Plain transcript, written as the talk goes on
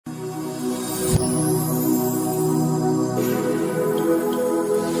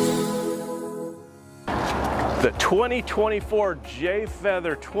The 2024 Jay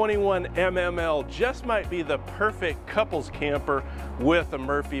Feather 21 MML just might be the perfect couples camper with a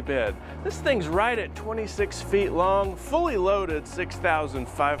Murphy bed. This thing's right at 26 feet long, fully loaded,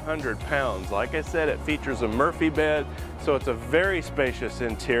 6,500 pounds. Like I said, it features a Murphy bed, so it's a very spacious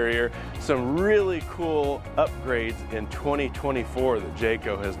interior. Some really cool upgrades in 2024 that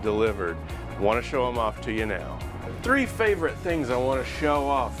Jayco has delivered. I want to show them off to you now. 3 favorite things I want to show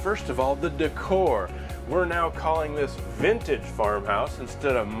off. First of all, the decor. We're now calling this vintage farmhouse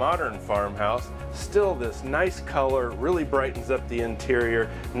instead of modern farmhouse. Still this nice color, really brightens up the interior.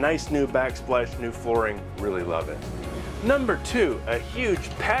 Nice new backsplash, new flooring, really love it. Number 2, a huge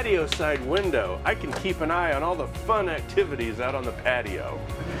patio side window. I can keep an eye on all the fun activities out on the patio.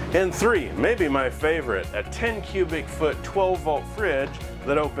 And 3, maybe my favorite, a 10 cubic foot 12 volt fridge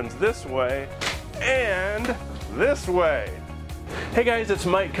that opens this way and this way. Hey guys, it's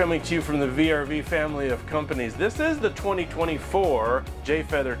Mike coming to you from the VRV family of companies. This is the 2024 Jay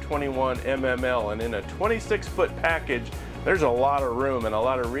Feather 21 MML, and in a 26-foot package, there's a lot of room and a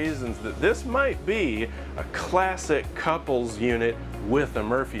lot of reasons that this might be a classic couples unit with a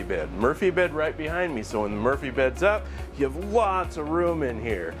Murphy bed. Murphy bed right behind me, so when the Murphy bed's up, you have lots of room in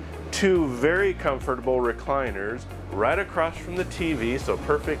here. 2 very comfortable recliners right across from the TV, so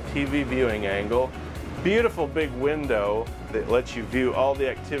perfect TV viewing angle. Beautiful big window that lets you view all the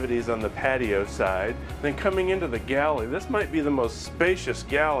activities on the patio side. Then coming into the galley, this might be the most spacious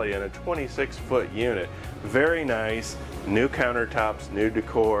galley in a 26-foot unit. Very nice, new countertops, new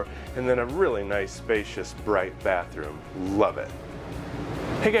decor, and then a really nice, spacious, bright bathroom. Love it.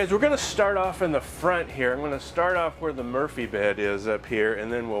 Hey guys, we're going to start off in the front here. I'm going to start off where the Murphy bed is up here,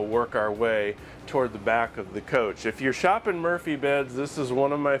 and then we'll work our way toward the back of the coach. If you're shopping Murphy beds, this is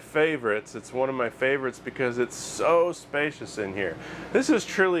one of my favorites. It's one of my favorites because it's so spacious in here. This is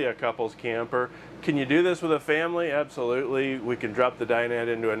truly a couples camper. Can you do this with a family? Absolutely. We can drop the dinette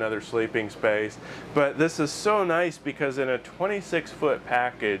into another sleeping space. But this is so nice because in a 26-foot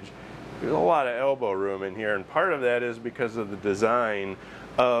package, there's a lot of elbow room in here, and part of that is because of the design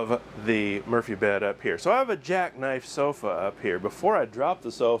of the Murphy bed up here. So I have a jackknife sofa up here. Before I drop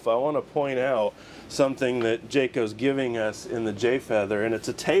the sofa, I want to point out something that Jayco's giving us in the Jay Feather, and it's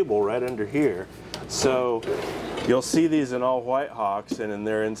a table right under here. So you'll see these in all white hawks, and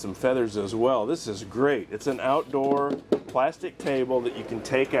they're in some feathers as well. This is great. It's an outdoor plastic table that you can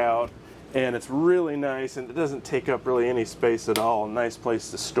take out, and it's really nice, and it doesn't take up really any space at all. A nice place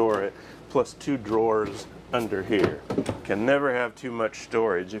to store it, plus 2 drawers under here. Can never have too much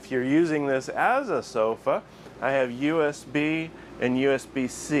storage. If you're using this as a sofa, I have USB and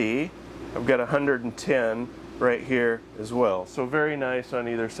USB-C. I've got 110 right here as well. So very nice on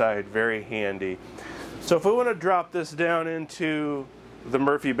either side, very handy. So if we want to drop this down into the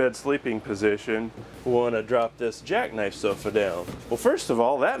Murphy bed sleeping position, we want to drop this jackknife sofa down. Well, first of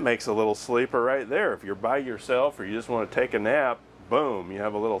all, that makes a little sleeper right there. If you're by yourself or you just want to take a nap, boom, you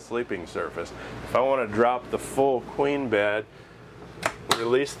have a little sleeping surface. If I want to drop the full queen bed,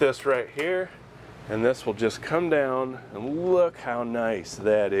 release this right here, and this will just come down, and look how nice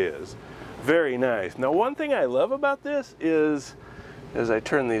that is. Very nice. Now, one thing I love about this is, as I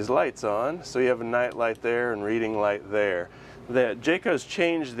turn these lights on, so you have a night light there and reading light there, that Jayco's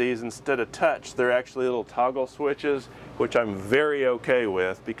changed these. Instead of touch, they're actually little toggle switches, which I'm very okay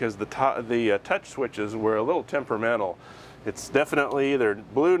with because the touch switches were a little temperamental. It's definitely either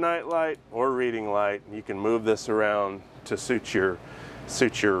blue night light or reading light. You can move this around to suit your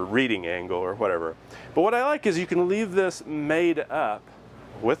reading angle or whatever. But what I like is you can leave this made up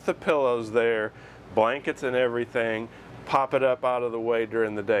with the pillows there, blankets and everything, pop it up out of the way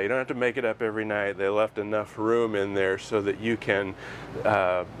during the day. You don't have to make it up every night. They left enough room in there so that you can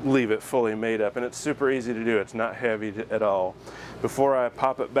leave it fully made up, and it's super easy to do. It's not heavy at all. Before I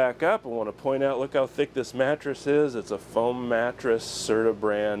pop it back up, I want to point out, look how thick this mattress is. It's a foam mattress, Serta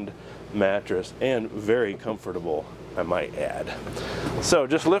brand mattress, and very comfortable, I might add. So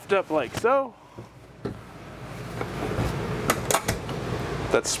just lift up like so.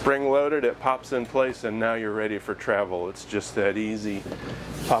 That's spring loaded, it pops in place, and now you're ready for travel. It's just that easy.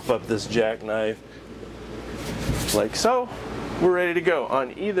 Pop up this jackknife like so. We're ready to go.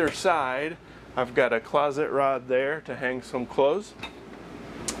 On either side, I've got a closet rod there to hang some clothes.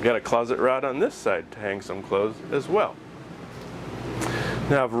 I've got a closet rod on this side to hang some clothes as well.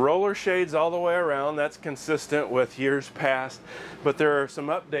 Now I have roller shades all the way around. That's consistent with years past, but there are some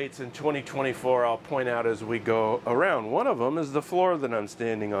updates in 2024 I'll point out as we go around. One of them is the floor that I'm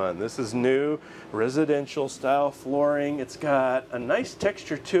standing on. This is new residential style flooring. It's got a nice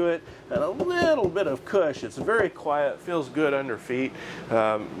texture to it and a little bit of cush. It's very quiet, feels good under feet.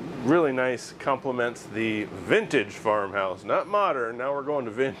 Really nice, complements the vintage farmhouse, not modern. Now we're going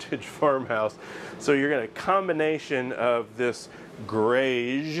to vintage farmhouse. So you're going to combination of this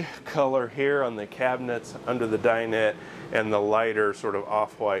grayish color here on the cabinets under the dinette and the lighter sort of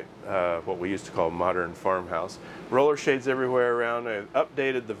off-white, what we used to call modern farmhouse. Roller shades everywhere around. I've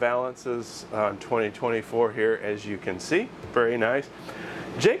updated the valances on 2024 here, as you can see. Very nice.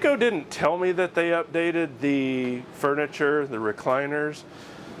 Jayco didn't tell me that they updated the furniture, the recliners.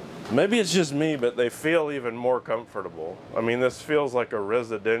 Maybe it's just me, but they feel even more comfortable. I mean, this feels like a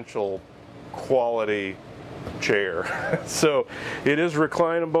residential quality chair. So it is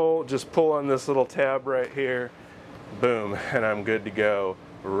reclinable. Just pull on this little tab right here, boom, and I'm good to go.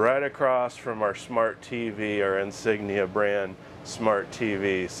 Right across from our smart TV, our Insignia brand smart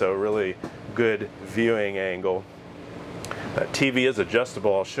TV. So really good viewing angle. That TV is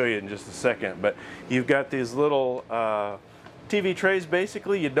adjustable. I'll show you in just a second, but you've got these little TV trays.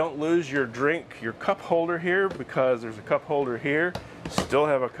 Basically, you don't lose your cup holder here, because there's a cup holder here. Still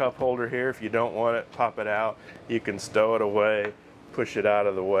have a cup holder here. If you don't want it, pop it out. You can stow it away, push it out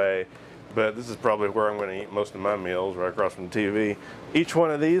of the way. But this is probably where I'm going to eat most of my meals, right across from the TV. Each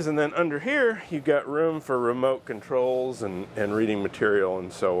one of these, and then under here, you've got room for remote controls and reading material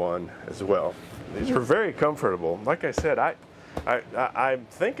and so on as well. These are very comfortable. Like I said, I'm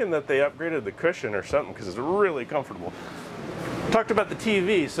thinking that they upgraded the cushion or something, because it's really comfortable. Talked about the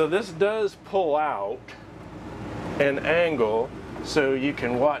TV. So this does pull out an angle so you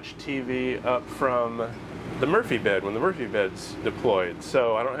can watch TV up from the Murphy bed when the Murphy bed's deployed.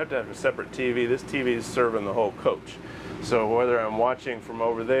 So I don't have to have a separate TV. This TV is serving the whole coach. So whether I'm watching from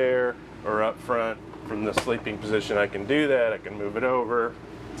over there or up front from the sleeping position, I can do that. I can move it over.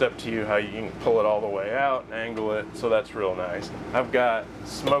 It's up to you how you can pull it all the way out and angle it. So that's real nice. I've got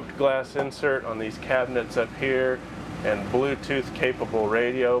smoked glass insert on these cabinets up here, and Bluetooth capable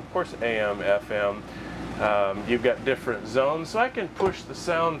radio, of course AM, FM. You've got different zones, so I can push the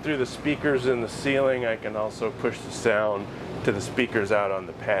sound through the speakers in the ceiling. I can also push the sound to the speakers out on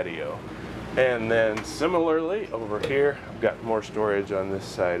the patio. And then similarly over here, I've got more storage on this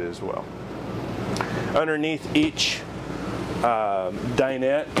side as well. Underneath each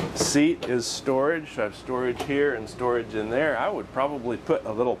dinette seat is storage. So I have storage here and storage in there. I would probably put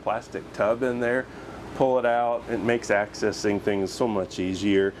a little plastic tub in there, pull it out. It makes accessing things so much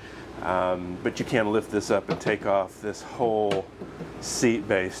easier. But you can lift this up and take off this whole seat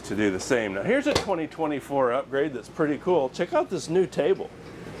base to do the same. Now here's a 2024 upgrade that's pretty cool. Check out this new table.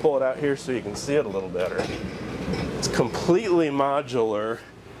 Pull it out here so you can see it a little better. It's completely modular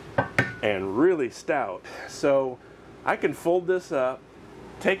and really stout. So I can fold this up,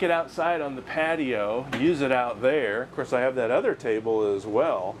 take it outside on the patio, use it out there. Of course, I have that other table as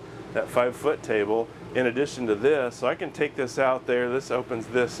well, that 5-foot table, in addition to this. So I can take this out there. This opens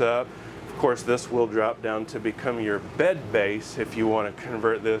this up. Of course, this will drop down to become your bed base if you want to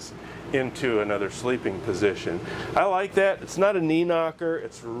convert this into another sleeping position. I like that. It's not a knee knocker.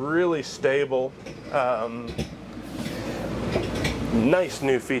 It's really stable. Nice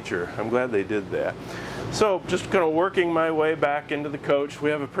new feature. I'm glad they did that. So just kind of working my way back into the coach, we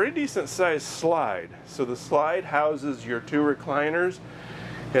have a pretty decent sized slide. So the slide houses your 2 recliners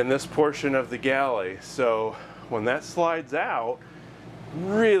in this portion of the galley. So when that slides out,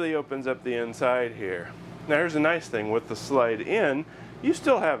 really opens up the inside here. Now here's a nice thing, with the slide in, you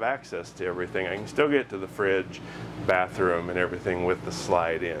still have access to everything. I can still get to the fridge, bathroom, and everything with the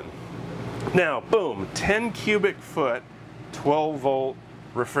slide in. Now, boom, 10 cubic foot, 12 volt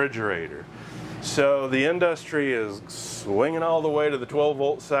refrigerator. So the industry is swinging all the way to the 12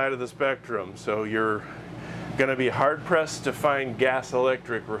 volt side of the spectrum. So you're going to be hard pressed to find gas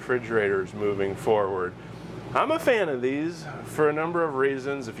electric refrigerators moving forward. I'm a fan of these for a number of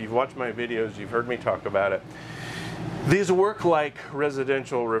reasons. If you've watched my videos, you've heard me talk about it. These work like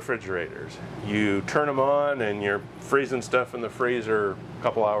residential refrigerators. You turn them on and you're freezing stuff in the freezer a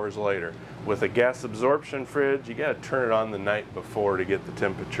couple hours later. With a gas absorption fridge, you got to turn it on the night before to get the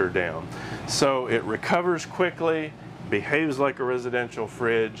temperature down. So it recovers quickly, behaves like a residential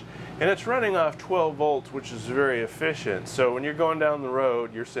fridge, and it's running off 12 volts, which is very efficient. So when you're going down the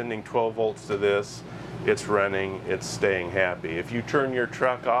road, you're sending 12 volts to this. It's running, it's staying happy. If you turn your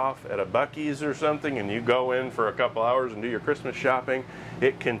truck off at a Buc-ee's or something and you go in for a couple hours and do your Christmas shopping,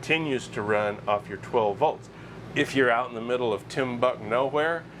 it continues to run off your 12 volts. if you're out in the middle of Timbuk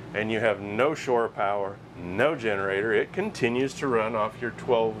nowhere and you have no shore power, no generator, it continues to run off your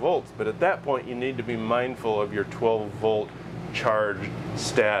 12 volts. But at that point, you need to be mindful of your 12 volt charge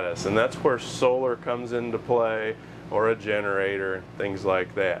status. And that's where solar comes into play, or a generator, things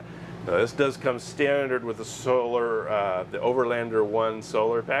like that. Now, this does come standard with the solar, the Overlander 1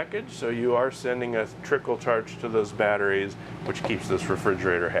 solar package, so you are sending a trickle charge to those batteries, which keeps this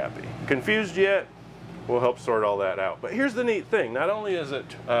refrigerator happy. Confused yet? We'll help sort all that out. But here's the neat thing. Not only is it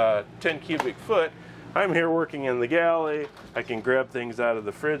 10 cubic foot, I'm here working in the galley. I can grab things out of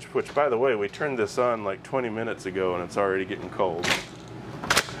the fridge, which, by the way, we turned this on like 20 minutes ago and it's already getting cold.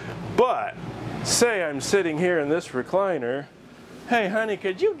 But say I'm sitting here in this recliner. Hey, honey,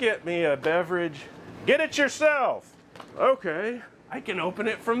 could you get me a beverage? Get it yourself. Okay, I can open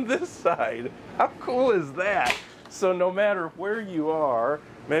it from this side. How cool is that? So no matter where you are,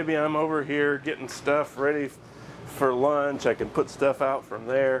 maybe I'm over here getting stuff ready for lunch. I can put stuff out from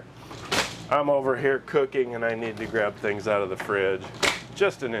there. I'm over here cooking and I need to grab things out of the fridge.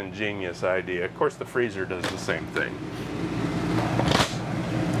 Just an ingenious idea. Of course, the freezer does the same thing.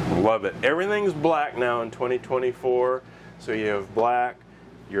 Love it. Everything's black now in 2024. So you have black,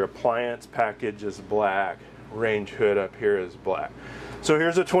 your appliance package is black, range hood up here is black. So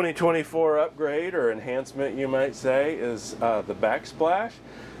here's a 2024 upgrade, or enhancement you might say, is the backsplash.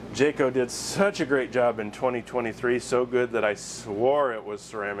 Jayco did such a great job in 2023, so good that I swore it was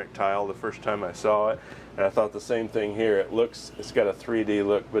ceramic tile the first time I saw it. And I thought the same thing here. It's got a 3D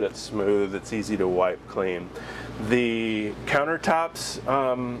look, but it's smooth, it's easy to wipe clean. The countertops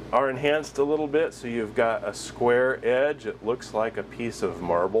are enhanced a little bit, so you've got a square edge. It looks like a piece of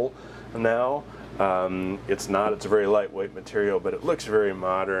marble now. It's not, it's a very lightweight material, but it looks very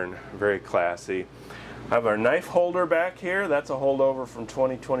modern, very classy. I have our knife holder back here. That's a holdover from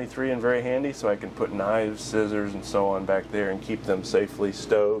 2023 and very handy, so I can put knives, scissors, and so on back there and keep them safely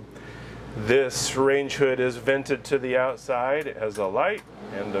stowed. This range hood is vented to the outside. It has a light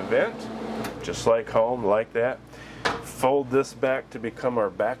and a vent, just like home, like that. Fold this back to become our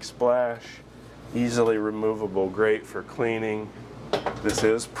backsplash. Easily removable, great for cleaning. This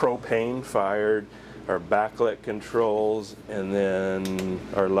is propane fired. Our backlit controls, and then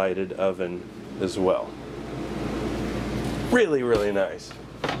our lighted oven as well. Really, really nice.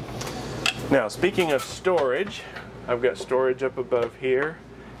 Now, speaking of storage, I've got storage up above here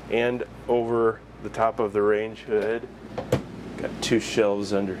and over the top of the range hood. Got two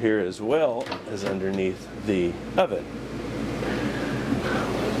shelves under here as well as underneath the oven.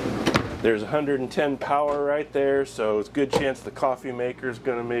 There's 110 power right there, so it's a good chance the coffee maker is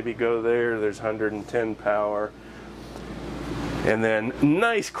going to maybe go there. There's 110 power. And then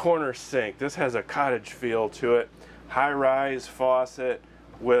nice corner sink. This has a cottage feel to it. High-rise faucet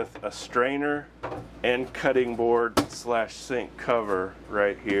with a strainer and cutting board / sink cover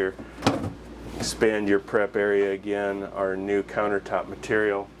right here. Expand your prep area again, our new countertop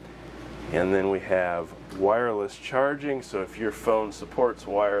material. And then we have wireless charging, so if your phone supports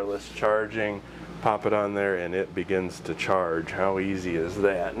wireless charging, pop it on there and it begins to charge. How easy is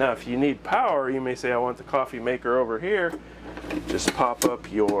that? Now, if you need power, you may say, I want the coffee maker over here. Just pop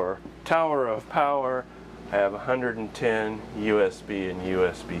up your tower of power. I have 110 USB and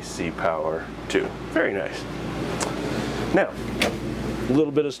USB-C power too. Very nice. Now, a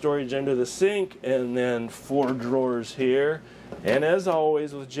little bit of storage under the sink, and then 4 drawers here. And as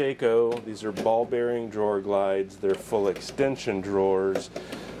always with Jayco, these are ball bearing drawer glides. They're full extension drawers,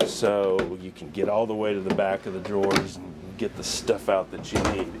 so you can get all the way to the back of the drawers and get the stuff out that you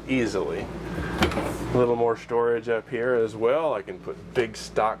need easily. A little more storage up here as well. I can put big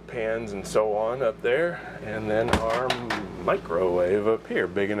stock pans and so on up there, and then our microwave up here,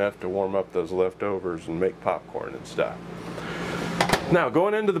 big enough to warm up those leftovers and make popcorn and stuff. Now,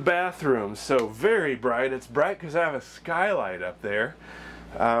 going into the bathroom, so very bright. It's bright because I have a skylight up there.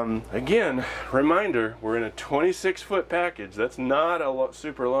 Again, reminder, we're in a 26-foot package. That's not a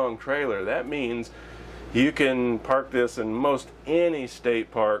super long trailer. That means you can park this in most any state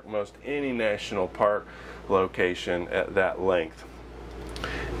park, most any national park location at that length.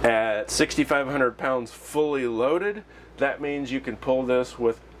 At 6,500 pounds fully loaded, that means you can pull this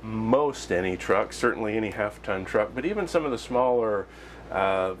with most any truck, certainly any half-ton truck, but even some of the smaller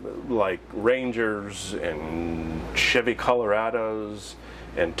like Rangers and Chevy Colorados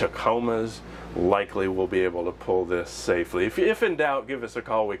and Tacomas likely will be able to pull this safely. If in doubt, give us a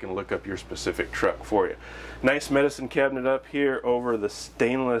call. We can look up your specific truck for you. Nice medicine cabinet up here over the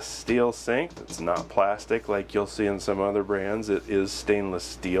stainless steel sink. It's not plastic like you'll see in some other brands. It is stainless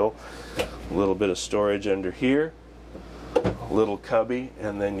steel. A little bit of storage under here. Little cubby,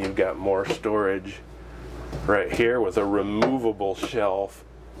 and then you've got more storage right here with a removable shelf.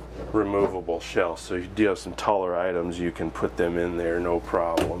 So if you do have some taller items, you can put them in there, no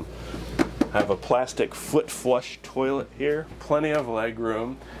problem. I have a plastic foot flush toilet here, plenty of leg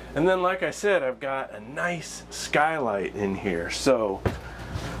room. And then, like I said, I've got a nice skylight in here. So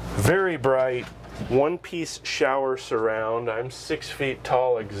very bright, one-piece shower surround. I'm 6 feet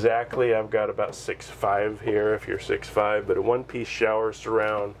tall exactly. I've got about 6'5" here if you're 6'5", but a one-piece shower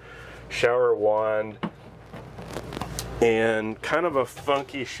surround, shower wand, and kind of a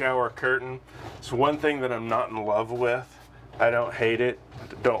funky shower curtain. It's one thing that I'm not in love with. I don't hate it,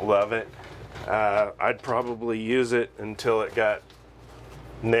 don't love it. I'd probably use it until it got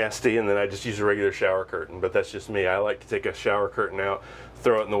nasty, and then I just use a regular shower curtain, but that's just me. I like to take a shower curtain out,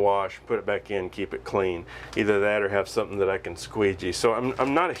 throw it in the wash, put it back in, keep it clean. Either that or have something that I can squeegee. So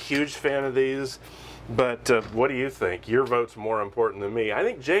I'm not a huge fan of these, but what do you think? Your vote's more important than me. I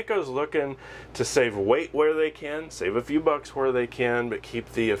think Jayco's looking to save weight where they can, save a few bucks where they can, but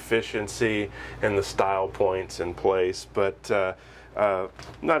keep the efficiency and the style points in place. But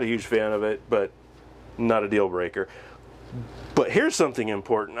not a huge fan of it, but not a deal breaker. But here's something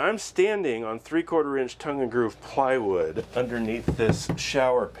important. I'm standing on 3/4 inch tongue and groove plywood underneath this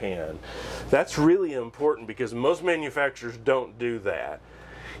shower pan. That's really important because most manufacturers don't do that.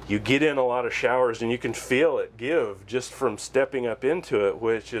 You get in a lot of showers and you can feel it give just from stepping up into it,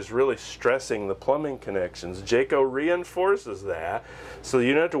 which is really stressing the plumbing connections. Jayco reinforces that, so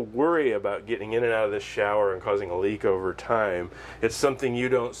you don't have to worry about getting in and out of this shower and causing a leak over time. It's something you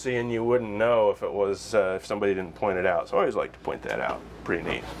don't see and you wouldn't know if it was if somebody didn't point it out. So I always like to point that out. Pretty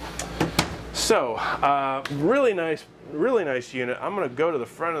neat. So really nice unit. I'm going to go to the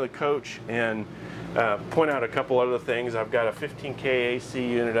front of the coach and point out a couple other things. I've got a 15K AC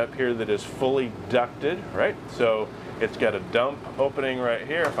unit up here that is fully ducted, right? So it's got a dump opening right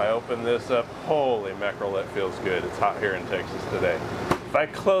here. If I open this up, holy mackerel, that feels good. It's hot here in Texas today. If I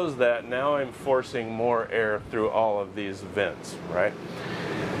close that, now I'm forcing more air through all of these vents, right?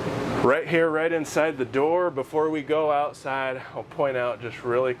 Right here, right inside the door, before we go outside, I'll point out just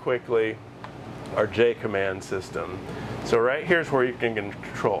really quickly our J command system. So right here's where you can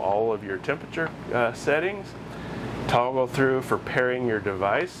control all of your temperature settings. Toggle through for pairing your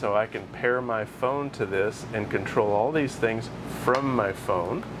device, so I can pair my phone to this and control all these things from my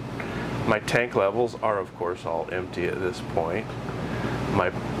phone. My tank levels are of course all empty at this point.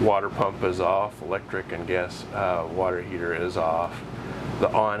 My water pump is off, electric and gas water heater is off.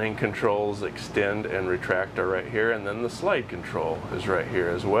 The awning controls extend and retract are right here, and then the slide control is right here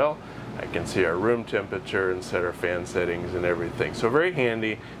as well. I can see our room temperature and set our fan settings and everything. So very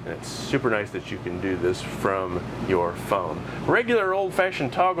handy, and it's super nice that you can do this from your phone. Regular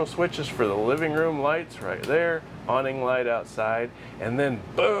old-fashioned toggle switches for the living room lights right there, awning light outside, and then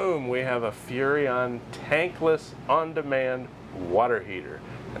boom, we have a Furrion tankless on-demand water heater.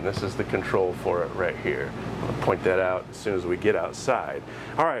 And this is the control for it right here. I'll point that out as soon as we get outside.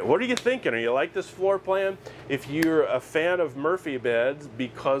 All right, what are you thinking? Are you like this floor plan? If you're a fan of Murphy beds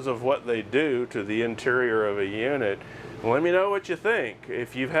because of what they do to the interior of a unit, let me know what you think.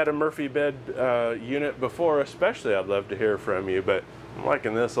 If you've had a Murphy bed unit before especially, I'd love to hear from you, but I'm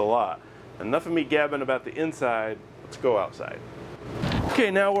liking this a lot. Enough of me gabbing about the inside, let's go outside.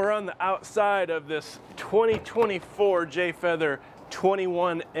 Okay, now we're on the outside of this 2024 Jay Feather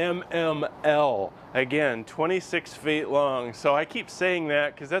 21 mmL. Again, 26 feet long. So I keep saying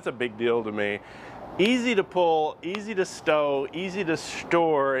that because that's a big deal to me. Easy to pull, easy to stow, easy to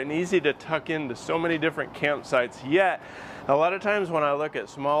store, and easy to tuck into so many different campsites. Yet, a lot of times when I look at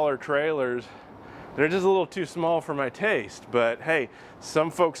smaller trailers, they're just a little too small for my taste. But hey,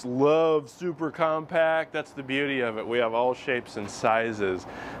 some folks love super compact. That's the beauty of it. We have all shapes and sizes.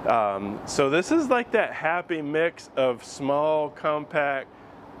 So this is like that happy mix of small, compact,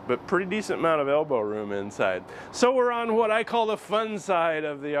 but pretty decent amount of elbow room inside. So we're on what I call the fun side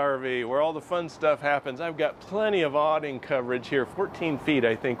of the RV, where all the fun stuff happens. I've got plenty of awning coverage here, 14 feet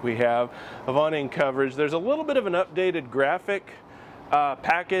I think we have of awning coverage. There's a little bit of an updated graphic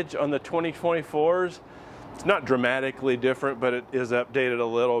package on the 2024s. It's not dramatically different, but it is updated a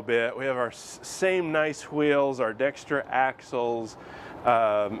little bit. We have our same nice wheels, our Dexter axles,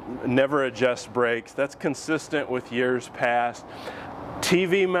 never adjust brakes. That's consistent with years past.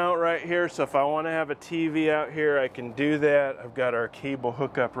 TV mount right here, so if I want to have a TV out here, I can do that. I've got our cable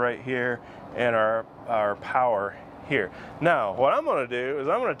hookup right here and our power here. Now, what I'm going to do is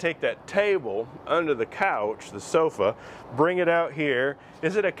I'm going to take that table under the couch, the sofa, bring it out here.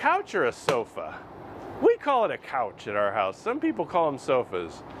 Is it a couch or a sofa? We call it a couch at our house. Some people call them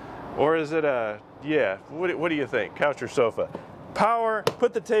sofas. Or is it a, yeah, what do you think, couch or sofa? power,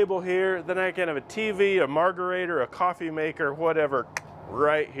 put the table here, then I can have a TV, a margarita, a coffee maker, whatever,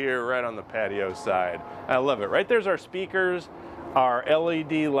 right here, right on the patio side. I love it. Right there's our speakers, our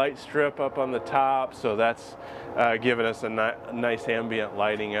LED light strip up on the top, so that's giving us a nice ambient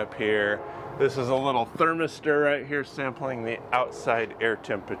lighting up here. This is a little thermistor right here sampling the outside air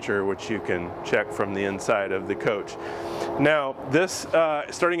temperature, which you can check from the inside of the coach. Now this,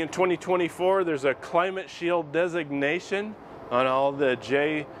 starting in 2024, there's a Climate Shield designation on all the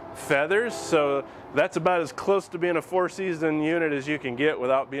Jay Feathers, so that's about as close to being a 4-season unit as you can get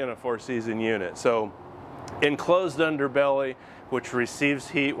without being a 4-season unit. So enclosed underbelly, which receives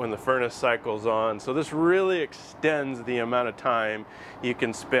heat when the furnace cycles on. So this really extends the amount of time you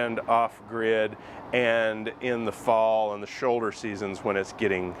can spend off-grid and in the fall and the shoulder seasons when it's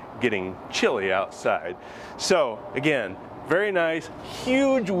getting chilly outside. So again, very nice,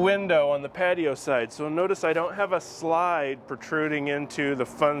 huge window on the patio side. So notice I don't have a slide protruding into the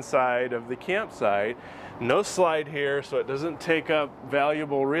fun side of the campsite. No slide here, so it doesn't take up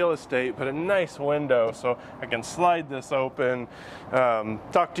valuable real estate, but a nice window, so I can slide this open,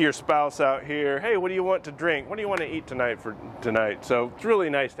 talk to your spouse out here. Hey, what do you want to drink? What do you want to eat tonight for tonight? So it's really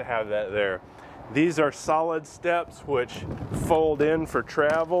nice to have that there. These are solid steps which fold in for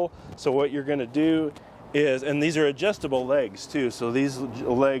travel. So what you're going to do is, and these are adjustable legs too, so these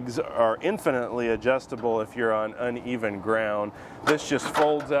legs are infinitely adjustable if you're on uneven ground. This just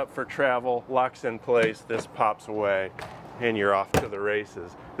folds up for travel, locks in place, this pops away, and you're off to the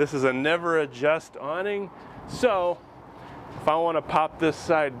races. This is a never adjust awning, so if I want to pop this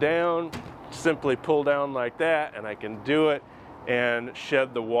side down, simply pull down like that, and I can do it and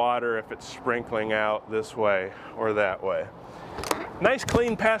shed the water if it's sprinkling out this way or that way. Nice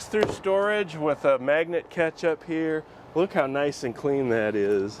clean pass-through storage with a magnet catch up here. Look how nice and clean that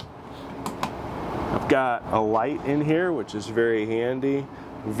is. I've got a light in here, which is very handy.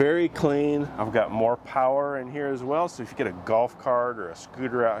 Very clean. I've got more power in here as well, so if you get a golf cart or a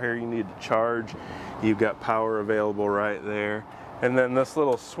scooter out here you need to charge, you've got power available right there. And then this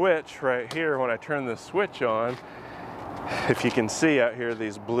little switch right here, when I turn the switch on, if you can see out here,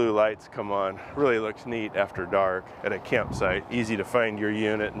 these blue lights come on. Really looks neat after dark at a campsite. Easy to find your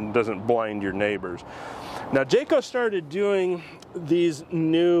unit and doesn't blind your neighbors. Now Jayco started doing these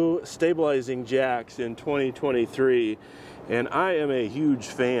new stabilizing jacks in 2023, and I am a huge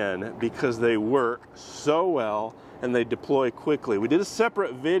fan because they work so well and they deploy quickly. We did a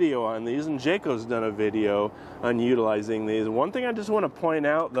separate video on these, and Jayco's done a video on utilizing these. One thing I just want to point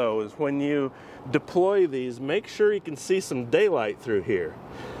out though is when you deploy these, make sure you can see some daylight through here.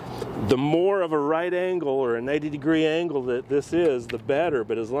 The more of a right angle or a 90-degree angle that this is, the better,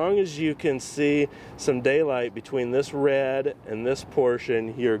 but as long as you can see some daylight between this red and this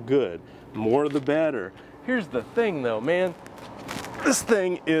portion, you're good. More the better. Here's the thing though, man. This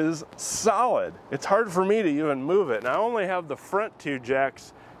thing is solid. It's hard for me to even move it. And I only have the front two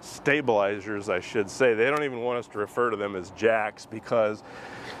jacks, stabilizers I should say. They don't even want us to refer to them as jacks because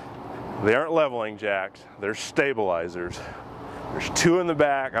they aren't leveling jacks, they're stabilizers. There's two in the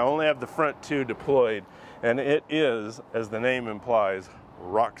back. I only have the front two deployed, and it is, as the name implies,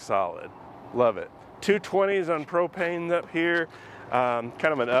 rock solid. Love it. 220s on propane up here. Kind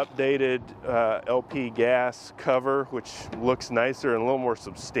of an updated LP gas cover, which looks nicer and a little more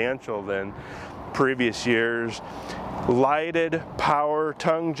substantial than previous years. Lighted power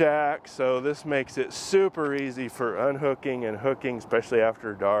tongue jack, so this makes it super easy for unhooking and hooking, especially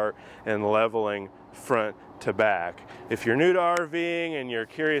after dark, and leveling front to back. If you're new to RVing and you're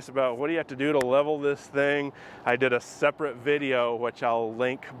curious about what do you have to do to level this thing, I did a separate video which I'll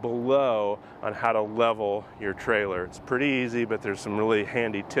link below on how to level your trailer. It's pretty easy, but there's some really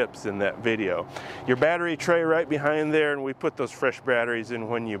handy tips in that video. Your battery tray right behind there, and we put those fresh batteries in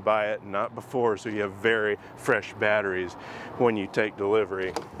when you buy it, not before, so you have very fresh batteries when you take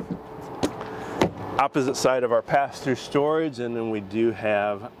delivery. Opposite side of our pass-through storage, and then we do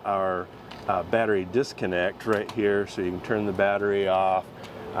have our battery disconnect right here, so you can turn the battery off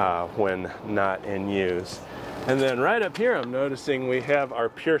when not in use. And then right up here I'm noticing we have our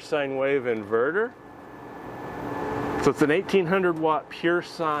pure sine wave inverter. So it's an 1800 watt pure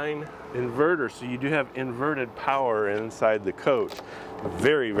sine inverter, so you do have inverted power inside the coach.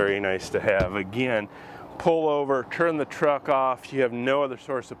 Very, very nice to have. Again, pull over, turn the truck off, you have no other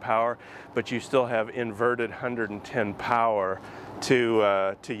source of power, but you still have inverted 110 power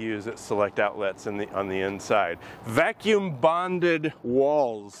to use at select outlets on the inside. Vacuum bonded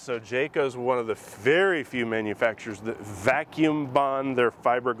walls. So Jayco's one of the very few manufacturers that vacuum bond their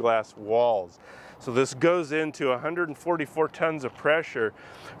fiberglass walls. So this goes into 144 tons of pressure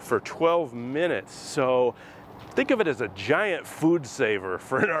for 12 minutes. So Think of it as a giant food saver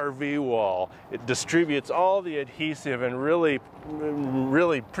for an RV wall. It distributes all the adhesive and really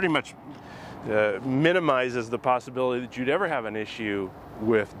pretty much minimizes the possibility that you'd ever have an issue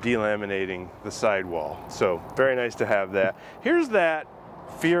with delaminating the sidewall. So very nice to have that. Here's that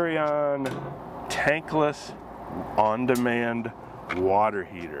Furrion tankless on-demand water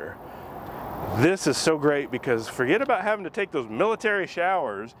heater. This is so great because forget about having to take those military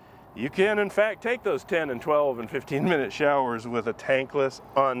showers. You can in fact take those 10 and 12 and 15-minute showers with a tankless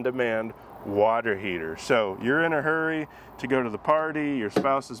on-demand water heater. So you're in a hurry to go to the party, your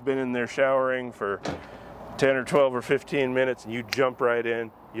spouse has been in there showering for 10 or 12 or 15 minutes, and you jump right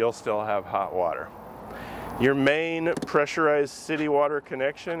in, you'll still have hot water. Your main pressurized city water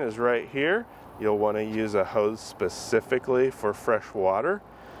connection is right here. You'll want to use a hose specifically for fresh water.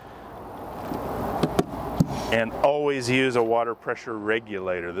 And always use a water pressure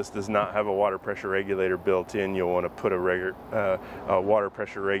regulator. This does not have a water pressure regulator built in. You'll want to put a water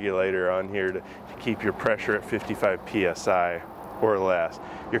pressure regulator on here to keep your pressure at 55 psi or less.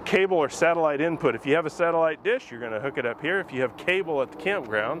 Your cable or satellite input, if you have a satellite dish, you're going to hook it up here. If you have cable at the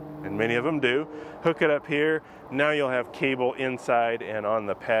campground, and many of them do, hook it up here. Now you'll have cable inside and on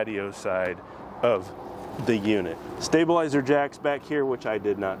the patio side of the unit. Stabilizer jacks back here, which I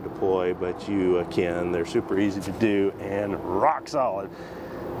did not deploy, but you can. They're super easy to do and rock solid.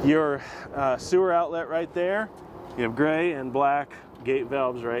 Your sewer outlet right there. You have gray and black gate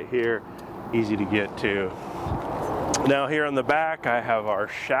valves right here, easy to get to. Now here on the back I have our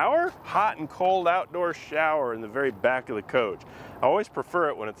shower, hot and cold outdoor shower in the very back of the coach. I always prefer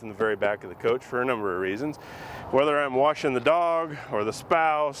it when it's in the very back of the coach for a number of reasons. Whether I'm washing the dog or the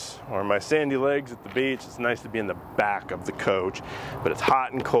spouse or my sandy legs at the beach, it's nice to be in the back of the coach, but it's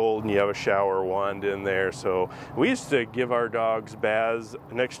hot and cold and you have a shower wand in there. So we used to give our dogs baths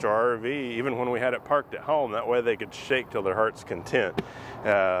next to our RV even when we had it parked at home. That way they could shake till their heart's content.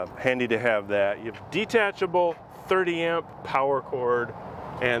 Handy to have that. You have detachable 30 amp power cord,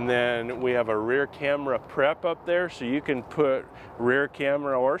 and then we have a rear camera prep up there, so you can put rear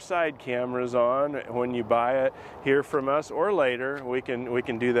camera or side cameras on when you buy it here from us, or later we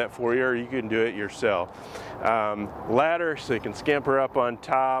can do that for you, or you can do it yourself. Ladder so you can scamper up on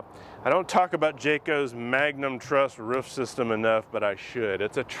top. I don't talk about Jayco's Magnum Truss roof system enough, but I should.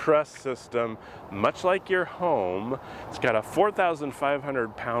 It's a truss system, much like your home. It's got a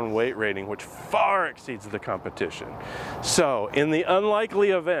 4,500 pound weight rating, which far exceeds the competition. So in the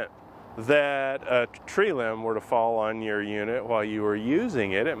unlikely event that a tree limb were to fall on your unit while you were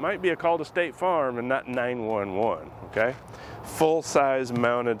using it, it might be a call to State Farm and not 911, okay? Full-size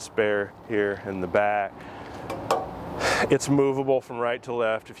mounted spare here in the back. It's movable from right to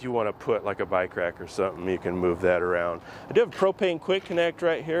left. If you want to put like a bike rack or something, you can move that around. I do have a propane quick connect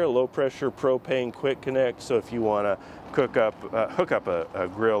right here, a low pressure propane quick connect. So if you want to hook up a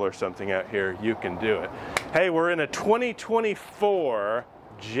grill or something out here, you can do it. Hey, we're in a 2024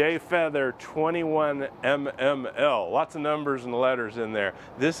 Jay Feather 21 MML. Lots of numbers and letters in there.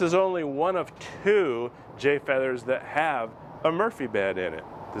 This is only one of 2 Jay Feathers that have a Murphy bed in it.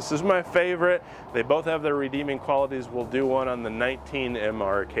 This is my favorite. They both have their redeeming qualities. We'll do one on the 19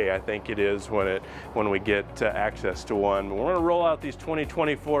 MRK, I think it is, when we get access to one. We're going to roll out these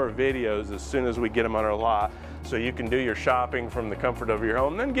 2024 videos as soon as we get them on our lot, so you can do your shopping from the comfort of your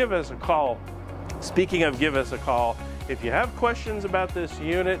home. Then give us a call. Speaking of give us a call, if you have questions about this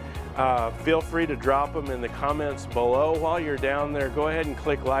unit, feel free to drop them in the comments below. While you're down there, go ahead and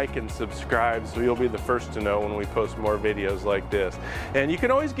click like and subscribe so you'll be the first to know when we post more videos like this. And you can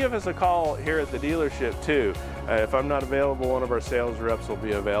always give us a call here at the dealership too. If I'm not available, one of our sales reps will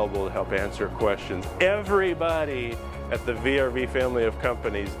be available to help answer questions. Everybody at the VRV family of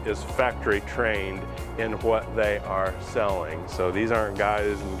companies is factory trained in what they are selling. So these aren't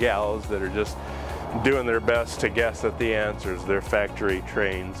guys and gals that are just doing their best to guess at the answers. They're factory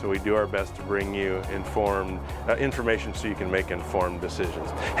trained, so we do our best to bring you informed information so you can make informed decisions.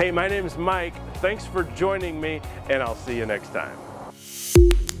 Hey, my name is Mike. Thanks for joining me, and I'll see you next time.